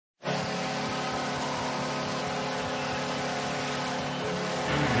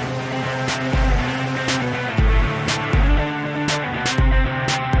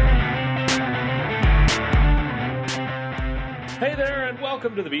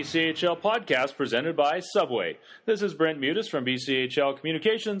Welcome to the BCHL podcast presented by Subway. This is Brent Mutis from BCHL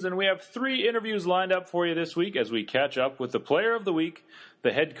Communications, and we have 3 interviews lined up for you this week as we catch up with the Player of the Week,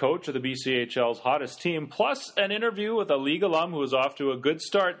 the head coach of the BCHL's hottest team, plus an interview with a league alum who is off to a good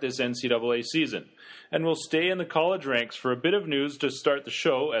start this NCAA season. And we'll stay in the college ranks for a bit of news to start the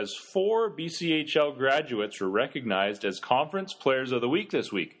show, as 4 BCHL graduates were recognized as Conference Players of the Week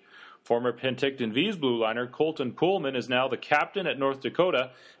this week. Former Penticton V's blue liner Colton Poolman is now the captain at North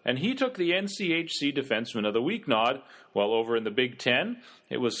Dakota, and he took the NCHC Defenseman of the Week nod, while over in the Big Ten,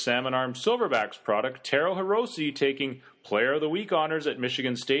 it was Salmon Arm Silverbacks product Taro Hirose taking Player of the Week honors at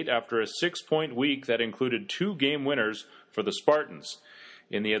Michigan State after a 6-point week that included 2 game winners for the Spartans.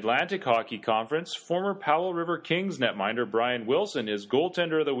 In the Atlantic Hockey Conference, former Powell River Kings netminder Brian Wilson is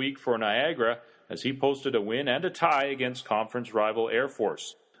goaltender of the week for Niagara as he posted a win and a tie against conference rival Air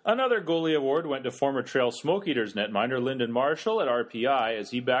Force. Another goalie award went to former Trail Smoke Eaters netminder Lyndon Marshall at RPI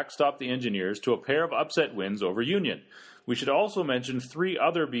as he backstopped the Engineers to a pair of upset wins over Union. We should also mention 3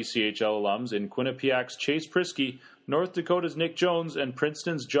 other BCHL alums in Quinnipiac's Chase Prisky, North Dakota's Nick Jones, and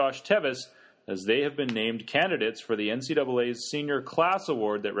Princeton's Josh Tevis, as they have been named candidates for the NCAA's Senior Class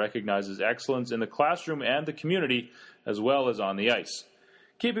Award that recognizes excellence in the classroom and the community, as well as on the ice.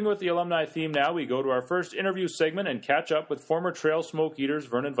 Keeping with the alumni theme now, we go to our first interview segment and catch up with former Trail Smoke Eaters,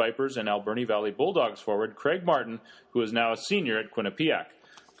 Vernon Vipers, and Alberni Valley Bulldogs forward Craig Martin, who is now a senior at Quinnipiac.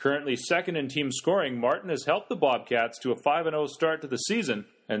 Currently second in team scoring, Martin has helped the Bobcats to a 5-0 start to the season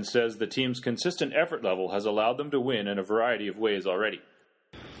and says the team's consistent effort level has allowed them to win in a variety of ways already.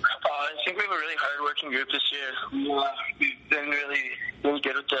 I think we have a really hard-working group this year. We've been really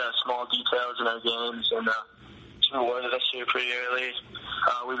good with the small details in our games, and rewarded us here pretty early.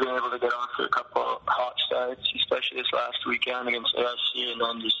 We've been able to get off to a couple hot starts, especially this last weekend against AIC, and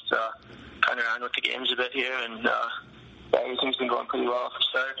then just kind of ran with the games a bit here, and everything's been going pretty well for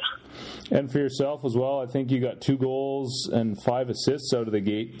start. And for yourself as well, I think you got 2 goals and 5 assists out of the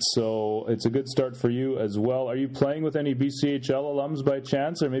gate, so it's a good start for you as well. Are you playing with any BCHL alums by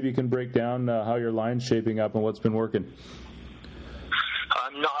chance, or maybe you can break down how your line's shaping up and what's been working?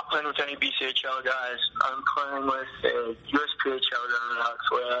 I'm not playing with any BCHL guys. I'm playing with a USPHL guy,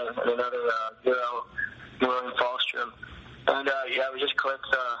 Alex Ware, and another girl, William Fallstrom. And we just clicked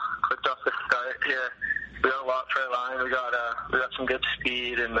off the start here. We got a lot for our line. We got some good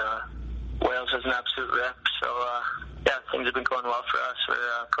speed, and Wales has an absolute rip. So things have been going well for us.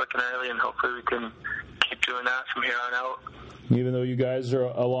 We're clicking early, and hopefully we can keep doing that from here on out. Even though you guys are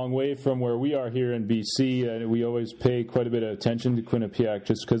a long way from where we are here in BC, we always pay quite a bit of attention to Quinnipiac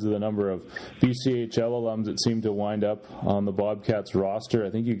just because of the number of BCHL alums that seem to wind up on the Bobcats roster.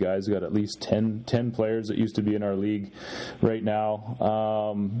 I think you guys got at least 10 players that used to be in our league right now.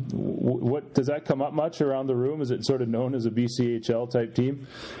 What does that come up much around the room? Is it sort of known as a BCHL type team?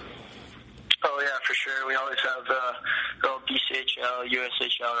 Oh, yeah, for sure. We always have the old BCHL,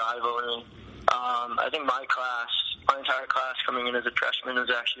 USHL rivalry. I think my entire class coming in as a freshman is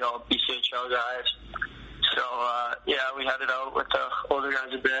actually all BCHL guys. So, we had it out with the older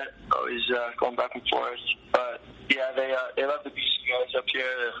guys a bit, always going back and forth. But, they love the BC guys up here.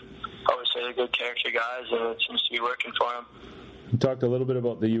 They always say they're good character guys, and it seems to be working for them. You talked a little bit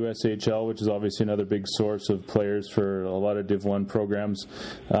about the USHL, which is obviously another big source of players for a lot of Div 1 programs.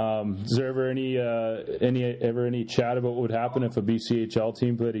 Is there ever any chat about what would happen if a BCHL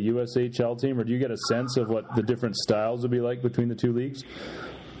team played a USHL team, or do you get a sense of what the different styles would be like between the 2 leagues?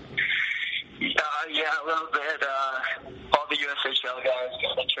 A little bit. All the USHL guys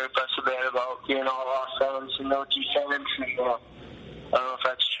kind of chirp us a bit about being all offense and no defense. And, I don't know if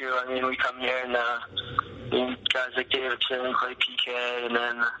that's true. I mean, we come here and guys like Davidson play PK, and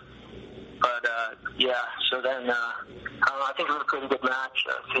then, I think it was a pretty good match,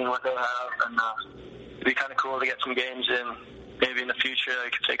 seeing what they have, and it'd be kind of cool to get some games in. Maybe in the future, I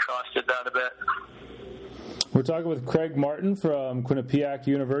could say Cross did that a bit. We're talking with Craig Martin from Quinnipiac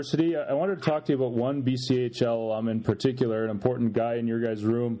University. I wanted to talk to you about one BCHL alum in particular, an important guy in your guys'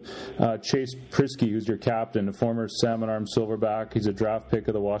 room, Chase Prisky, who's your captain, a former Salmon Arm Silverback. He's a draft pick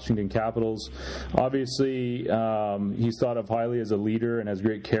of the Washington Capitals. Obviously, he's thought of highly as a leader and has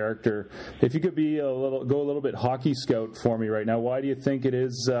great character. If you could go a little bit hockey scout for me right now, why do you think it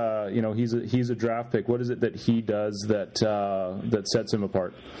is? He's a draft pick. What is it that he does that sets him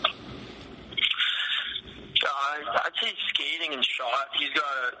apart? I'd say skating and shot. He's got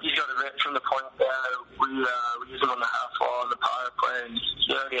a rip from the point there. We use him on the half wall on the power play, and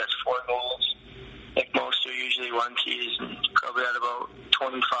he already has 4 goals. Like most are usually 1-Ts, and probably had about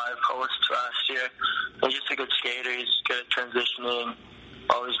 25 posts last year. He's just a good skater. He's good at transitioning.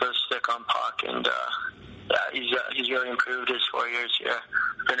 Always goes stick on puck, and he's really improved his 4 years year.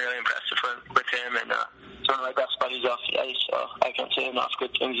 Been really impressed with him, and he's one of my best buddies off the ice, so I can't say enough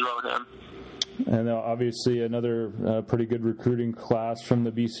good things about him. And obviously another pretty good recruiting class from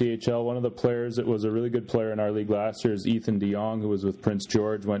the BCHL. One of the players that was a really good player in our league last year is Ethan DeYoung, who was with Prince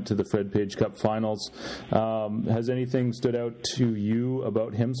George, went to the Fred Page Cup finals. Has anything stood out to you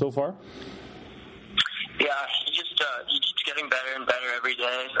about him so far? Yeah, he keeps getting better and better every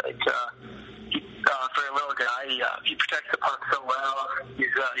day. For a little guy, he protects the puck so well. He's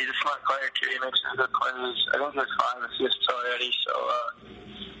a smart player too. He makes some good plays. I think he has 5 assists already, so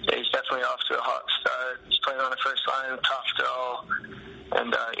he's definitely off to a hot start. He's playing on the first line, tough throw,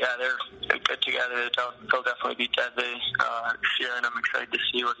 and they're good together. They'll definitely be deadly this year, and I'm excited to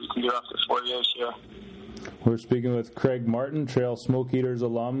see what he can do after 4 years here. We're speaking with Craig Martin, Trail Smoke Eaters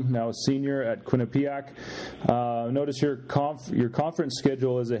alum, now a senior at Quinnipiac. Notice your conference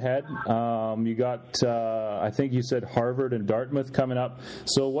schedule is ahead. You got, I think you said Harvard and Dartmouth coming up.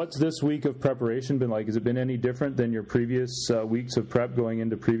 So what's this week of preparation been like? Has it been any different than your previous weeks of prep going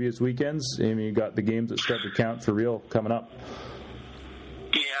into previous weekends? I mean, you got the games that start to count for real coming up.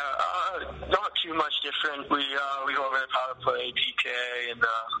 Yeah, not too much different. We go over to power play, PK, and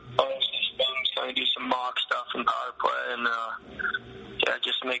kind of do some mock stuff in power play, and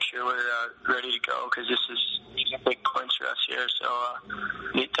just make sure we're ready to go, because this is a big point for us here. So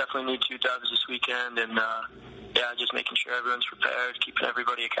definitely need 2 dubs this weekend, and just making sure everyone's prepared, keeping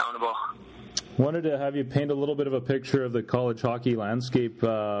everybody accountable. Wanted to have you paint a little bit of a picture of the college hockey landscape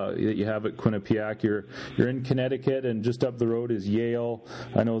that you have at Quinnipiac. You're in Connecticut, and just up the road is Yale.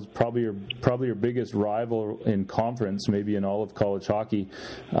 I know it's probably your biggest rival in conference, maybe in all of college hockey.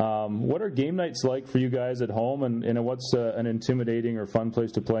 What are game nights like for you guys at home, and what's an intimidating or fun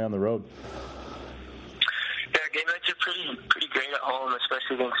place to play on the road? Yeah, game nights are pretty great at home,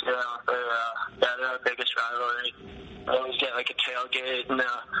 especially against they're our biggest rivalry. I always get like a tailgate, and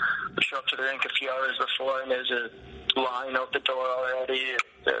we show up to the rink a few hours before, and there's a line out the door already.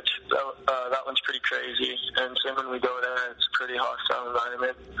 That one's pretty crazy, and same when we go there, it's a pretty hostile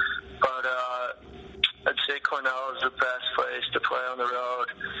environment. But I'd say Cornell is the best place to play on the road.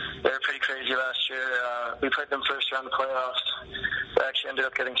 They were pretty crazy last year. We played them first round of the playoffs. They actually ended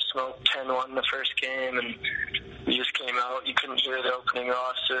up getting smoked 10-1 in the first game, and we just came out. You couldn't hear the opening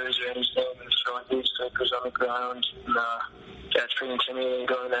rosters or anything. They were throwing newspapers on the ground. And, it's pretty intimidating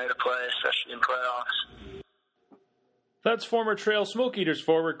going there to play, especially in playoffs. That's former Trail Smoke Eaters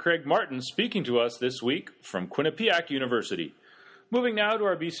forward Craig Martin speaking to us this week from Quinnipiac University. Moving now to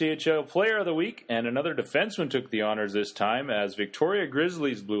our BCHL Player of the Week, and another defenseman took the honors this time as Victoria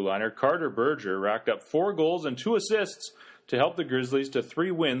Grizzlies blue liner Carter Berger racked up 4 goals and 2 assists to help the Grizzlies to 3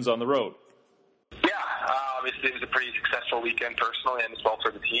 wins on the road. Yeah, obviously it was a pretty successful weekend personally and as well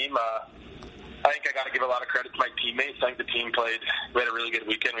for the team. I think I got to give a lot of credit to my teammates. I think the team we had a really good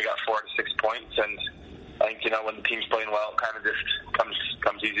weekend. We got 4 out of 6 points, and I think, when the team's playing well, it kind of just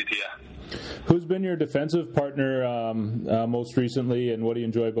comes easy to you. Who's been your defensive partner most recently, and what do you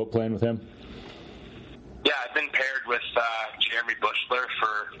enjoy about playing with him? Yeah, I've been paired with Jeremy Bushler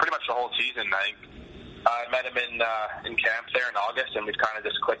for pretty much the whole season. I think I met him in camp there in August, and we've kind of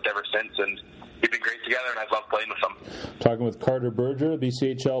just clicked ever since, and we've been great together, and I've loved playing with him. Talking with Carter Berger,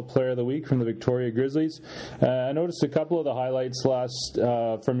 BCHL Player of the Week from the Victoria Grizzlies. I noticed a couple of the highlights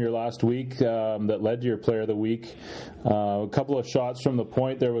from your last week that led to your Player of the Week. A couple of shots from the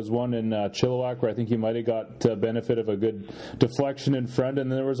point. There was one in Chilliwack where I think you might have got benefit of a good deflection in front,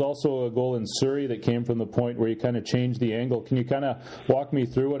 and then there was also a goal in Surrey that came from the point where you kind of changed the angle. Can you kind of walk me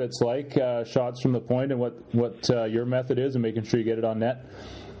through what it's like, shots from the point, and what your method is in making sure you get it on net?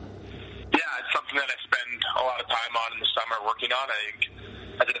 That I spend a lot of time on in the summer working on. I think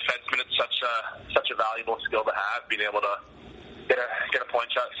as a defenseman, it's such a valuable skill to have, being able to get a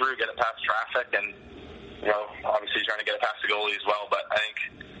point shot through, get it past traffic, and obviously trying to get it past the goalie as well. But I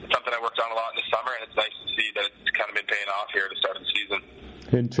think it's something I worked on a lot in the summer, and it's nice to see that it's kind of been paying off here at the start of the season.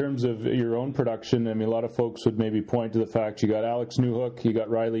 In terms of your own production, I mean, a lot of folks would maybe point to the fact you got Alex Newhook, you got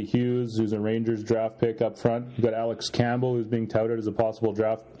Riley Hughes, who's a Rangers draft pick up front, you got Alex Campbell, who's being touted as a possible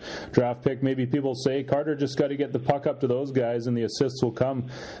draft pick. Maybe people say Carter just got to get the puck up to those guys and the assists will come.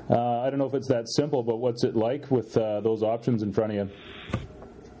 I don't know if it's that simple, but what's it like with those options in front of you?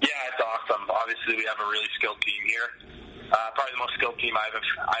 Yeah, it's awesome. Obviously, we have a really skilled team here. Probably the most skilled team I've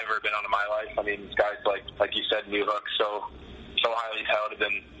ever been on in my life. I mean, guys like you said, Newhook, so highly touted,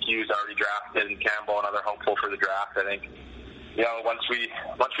 and Hughes already drafted, and Campbell another hopeful for the draft. I think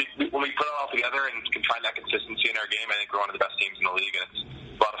when we put it all together and can find that consistency in our game, I think we're one of the best teams in the league, and it's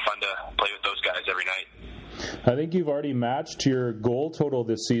a lot of fun to play with those guys every night. I think you've already matched your goal total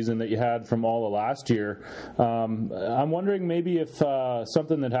this season that you had from all of last year. I'm wondering maybe if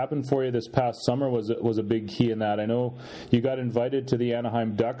something that happened for you this past summer was a big key in that. I know you got invited to the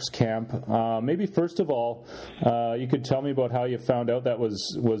Anaheim Ducks camp. Maybe first of all, you could tell me about how you found out that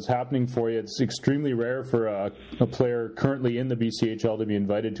was happening for you. It's extremely rare for a player currently in the BCHL to be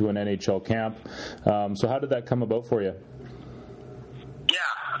invited to an NHL camp. So how did that come about for you? Yeah,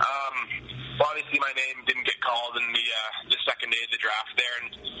 well, obviously my name didn't get called in the second day of the draft there, and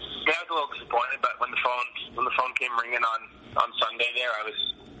I was a little disappointed. But when the phone came ringing on Sunday there, I was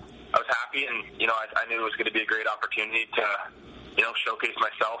happy, and I knew it was going to be a great opportunity to showcase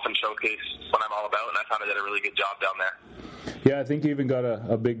myself and showcase what I'm all about, and I thought I did a really good job down there. Yeah, I think you even got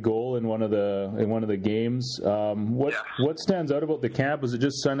a big goal in one of the games. What stands out about the camp? Was it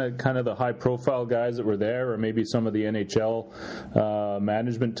just kind of the high profile guys that were there, or maybe some of the NHL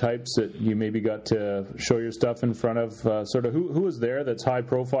management types that you maybe got to show your stuff in front of? Sort of who was there that's high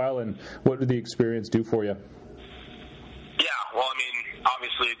profile, and what did the experience do for you? Yeah, well, I mean,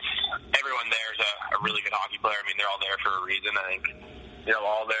 obviously everyone there is a really good hockey player. I mean, they're all there for a reason. I think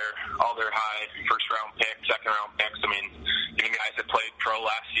all their high first round picks, second round picks. I mean, even guys that played pro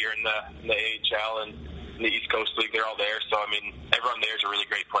last year in the AHL and in the East Coast League, they're all there. So I mean, everyone there is a really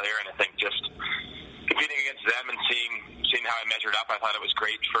great player, and I think just competing against them and seeing how I measured up, I thought it was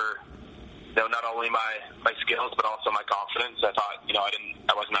great for not only my skills but also my confidence. I thought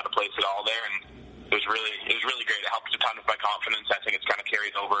I wasn't out of place at all there, and it was really great. It helped a ton with my confidence. I think it's kind of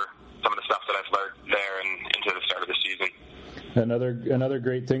carried over some of the stuff that I've learned there and into the start of the season. Another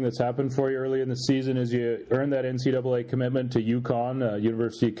great thing that's happened for you early in the season is you earned that NCAA commitment to UConn,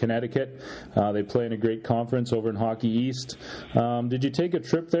 University of Connecticut. They play in a great conference over in Hockey East. Did you take a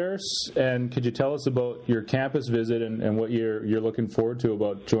trip there? And could you tell us about your campus visit and what you're looking forward to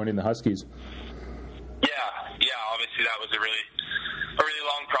about joining the Huskies? Yeah. Obviously, that was a really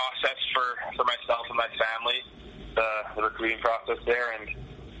long process for myself and my family, the recruiting process there, and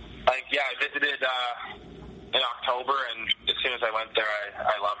I visited in October, and as soon as I went there,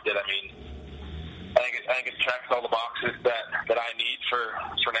 I loved it. I mean, I think it checks all the boxes that I need for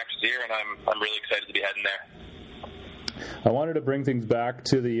next year, and I'm really excited to be heading there. I wanted to bring things back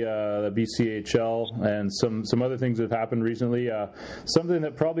to the BCHL and some other things that have happened recently. Something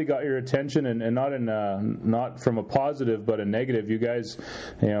that probably got your attention, and not from a positive but a negative. You guys,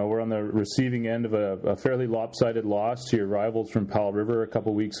 were on the receiving end of a fairly lopsided loss to your rivals from Powell River a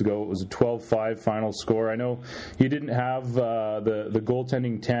couple weeks ago. It was a 12-5 final score. I know you didn't have the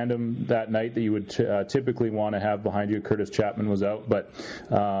goaltending tandem that night that you would typically want to have behind you. Curtis Chapman was out, but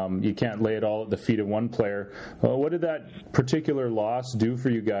you can't lay it all at the feet of one player. What did that particular loss do for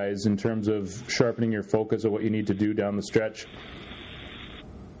you guys in terms of sharpening your focus of what you need to do down the stretch?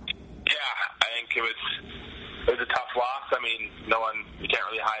 Yeah, I think it was a tough loss. I mean, you can't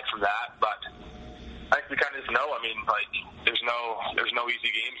really hide from that, but I think we kind of just know. I mean, like there's no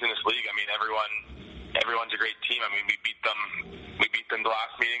easy games in this league. I mean, everyone's a great team. I mean, we beat them the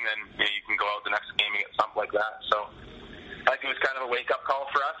last meeting, then you can go out the next game and get something like that. So I think it was kind of a wake-up call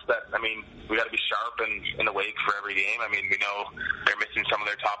for us that, I mean, we got to be sharp and awake for every game. I mean, we know they're missing some of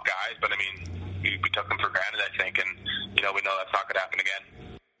their top guys, but, I mean, we took them for granted, I think, and, we know that's not going to happen again.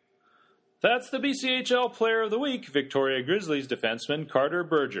 That's the BCHL Player of the Week, Victoria Grizzlies defenseman Carter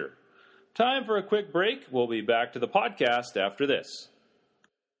Berger. Time for a quick break. We'll be back to the podcast after this.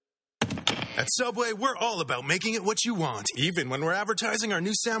 At Subway, we're all about making it what you want, even when we're advertising our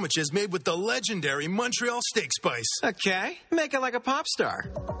new sandwiches made with the legendary Montreal Steak Spice. Okay, make it like a pop star.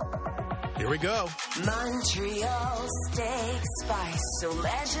 Here we go. Montreal Steak Spice, so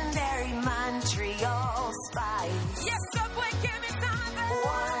legendary Montreal Spice. Yes, Subway, give me some of that.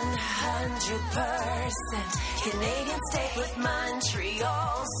 100% Canadian steak with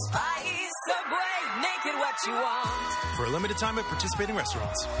Montreal Spice. Subway, make it what you want. For a limited time at participating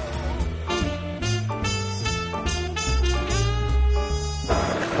restaurants.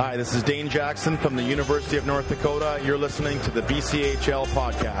 Hi, this is Dane Jackson from the University of North Dakota. You're listening to the BCHL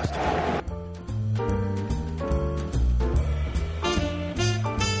podcast.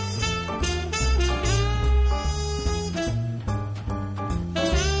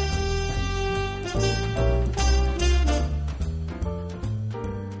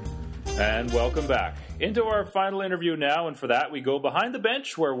 And welcome back. Into our final interview now, and for that we go behind the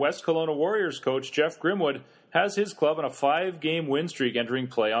bench where West Kelowna Warriors coach Jeff Grimwood has his club on a 5-game win streak entering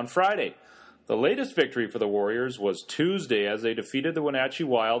play on Friday. The latest victory for the Warriors was Tuesday as they defeated the Wenatchee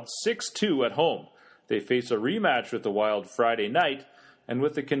Wild 6-2 at home. They face a rematch with the Wild Friday night, and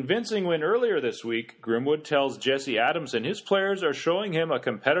with the convincing win earlier this week, Grimwood tells Jesse Adamson his players are showing him a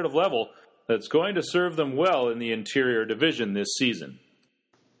competitive level that's going to serve them well in the interior division this season?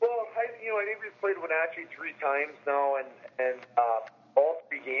 Well, I think we've played Wenatchee 3 times now, and all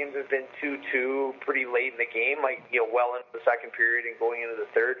 3 games have been 2-2 pretty late in the game, well into the second period and going into the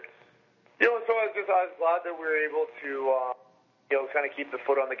third. So I was glad that we were able to, kind of keep the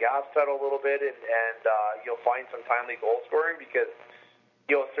foot on the gas pedal a little bit and find some timely goal scoring because,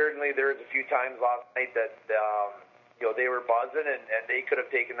 certainly there was a few times last night that, they were buzzing and they could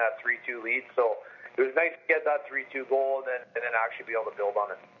have taken that 3-2 lead. So it was nice to get that 3-2 goal and then actually be able to build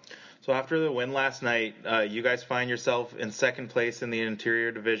on it. So after the win last night, you guys find yourself in second place in the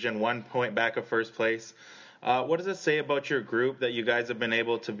interior division, 1 point back of first place. What does it say about your group that you guys have been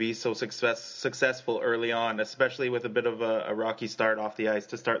able to be so successful early on, especially with a bit of a rocky start off the ice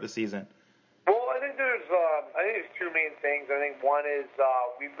to start the season? Well, I think there's 2 main things. I think one is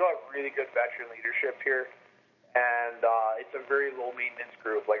we've got really good veteran leadership here, and it's a very low-maintenance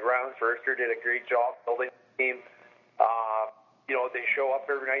group. Like Ryland Forster did a great job building the team. They show up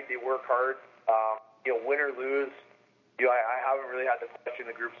every night. They work hard. Win or lose, I haven't really had to question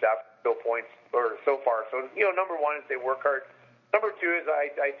the group's after points or so far. So, number one is they work hard. Number 2 is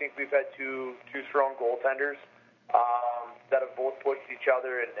I think we've had two strong goaltenders that have both pushed each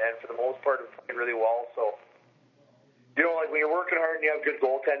other and for the most part have played really well. So, when you're working hard and you have good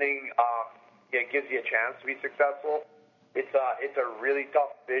goaltending, it gives you a chance to be successful. It's a really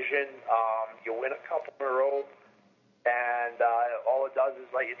tough division. You win a couple in a row, and all it does is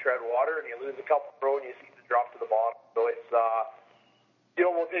let you tread water, and you lose a couple in a row, and you seem to drop to the bottom. So it's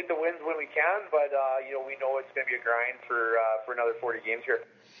we'll take the wins when we can, but we know it's going to be a grind for another 40 games here.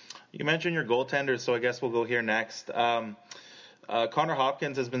 You mentioned your goaltenders, so I guess we'll go here next. Connor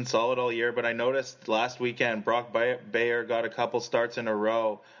Hopkins has been solid all year, but I noticed last weekend Brock Bayer got a couple starts in a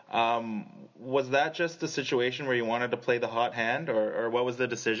row. Was that just a situation where you wanted to play the hot hand, or what was the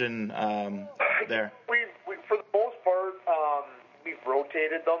decision there? We for the most part, we've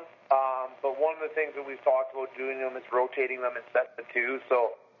rotated them. But one of the things that we've talked about doing them is rotating them in sets of 2.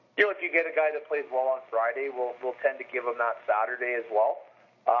 So, if you get a guy that plays well on Friday, we'll tend to give him that Saturday as well.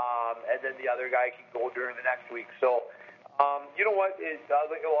 And then the other guy can go during the next week. So, you know what? I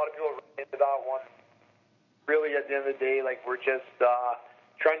think a lot of people run into that one. Really, at the end of the day, we're just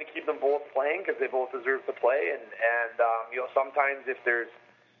trying to keep them both playing because they both deserve to play. And sometimes if there's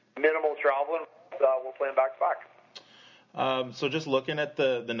minimal traveling, we'll play them back-to-back. So just looking at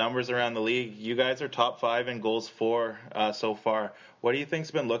the numbers around the league, you guys are top 5 in goals for so far. What do you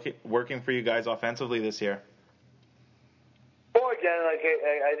think's been working for you guys offensively this year? Well, again,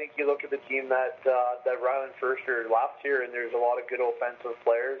 I think you look at the team that Ryland Forster left here, and there's a lot of good offensive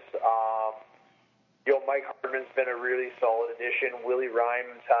players. Mike Hardman's been a really solid addition. Willie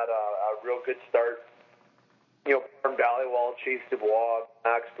Rhymes had a real good start. Parm Dhaliwal, Chase Dubois,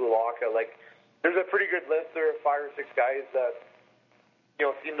 Max Bulaka, there's a pretty good list there of 5 or 6 guys that,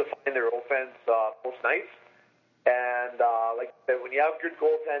 seem to find their offense most nights. And, like I said, when you have good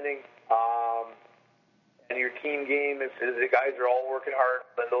goaltending and your team game, if the guys are all working hard,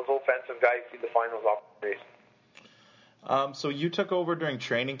 then those offensive guys seem to find those opportunities. So you took over during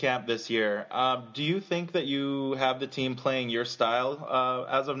training camp this year. Do you think that you have the team playing your style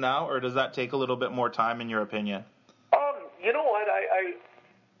as of now, or does that take a little bit more time in your opinion? You know what?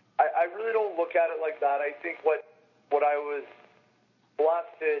 I really don't look at it like that. I think what I was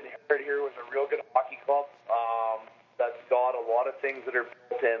blessed to inherit here was a real good hockey club that's got a lot of things that are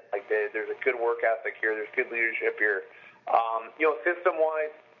built in. There's a good work ethic here. There's good leadership here.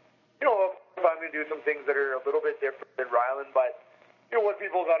 System-wise, I'm going to do some things that are a little bit different than Ryland, but what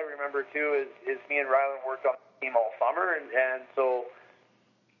people got to remember too is me and Ryland worked on the team all summer, and so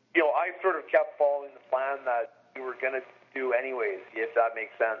I sort of kept following the plan that we were going to do anyways, if that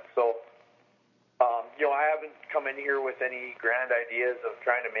makes sense. So, I haven't come in here with any grand ideas of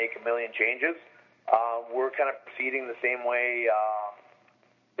trying to make a million changes. We're kind of proceeding the same way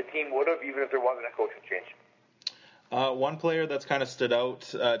the team would have, even if there wasn't a coaching change. One player that's kind of stood out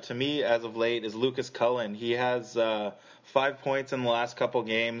to me as of late is Lucas Cullen. He has 5 points in the last couple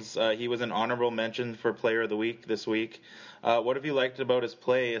games. He was an honorable mention for Player of the Week this week. What have you liked about his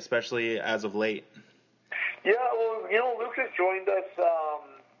play, especially as of late? Yeah, well, Lucas joined us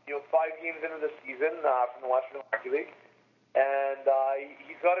 5 games into the season from the Western Hockey League, and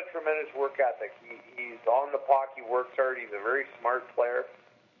he's got a tremendous work ethic. He's on the puck, he works hard, he's a very smart player,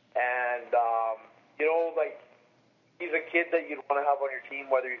 and, he's a kid that you'd want to have on your team,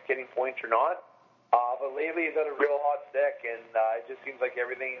 whether he's getting points or not. But lately he's had a real hot stick, and it just seems like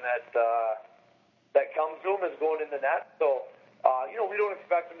everything that comes to him is going in the net. So, we don't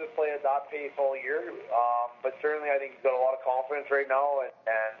expect him to play at that pace all year, but certainly I think he's got a lot of confidence right now,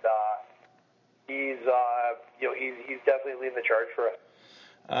 and he's definitely leading the charge for us.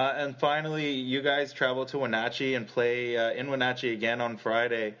 And finally, you guys travel to Wenatchee and play in Wenatchee again on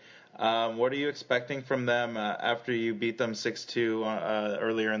Friday. What are you expecting from them after you beat them 6-2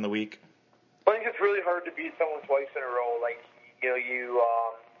 earlier in the week? I think it's really hard to beat someone twice in a row. Like, you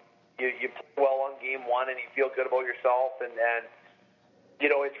play well on game one and you feel good about yourself, and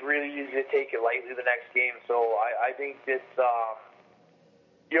it's really easy to take it lightly the next game. So I think it's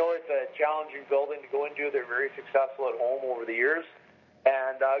it's a challenging building to go into. They're very successful at home over the years.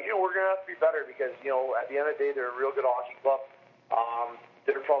 And, we're going to have to be better because, at the end of the day, they're a real good hockey club.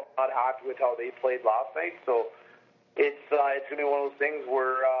 They're probably not happy with how they played last night. So it's going to be one of those things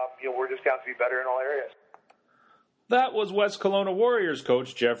where, we're just going to have to be better in all areas. That was West Kelowna Warriors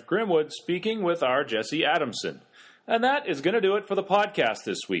coach Jeff Grimwood speaking with our Jesse Adamson. And that is going to do it for the podcast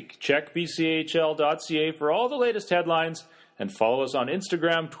this week. Check bchl.ca for all the latest headlines and follow us on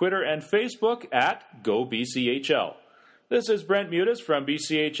Instagram, Twitter, and Facebook at GoBCHL. This is Brent Mutis from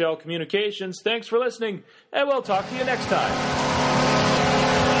BCHL Communications. Thanks for listening, and we'll talk to you next time.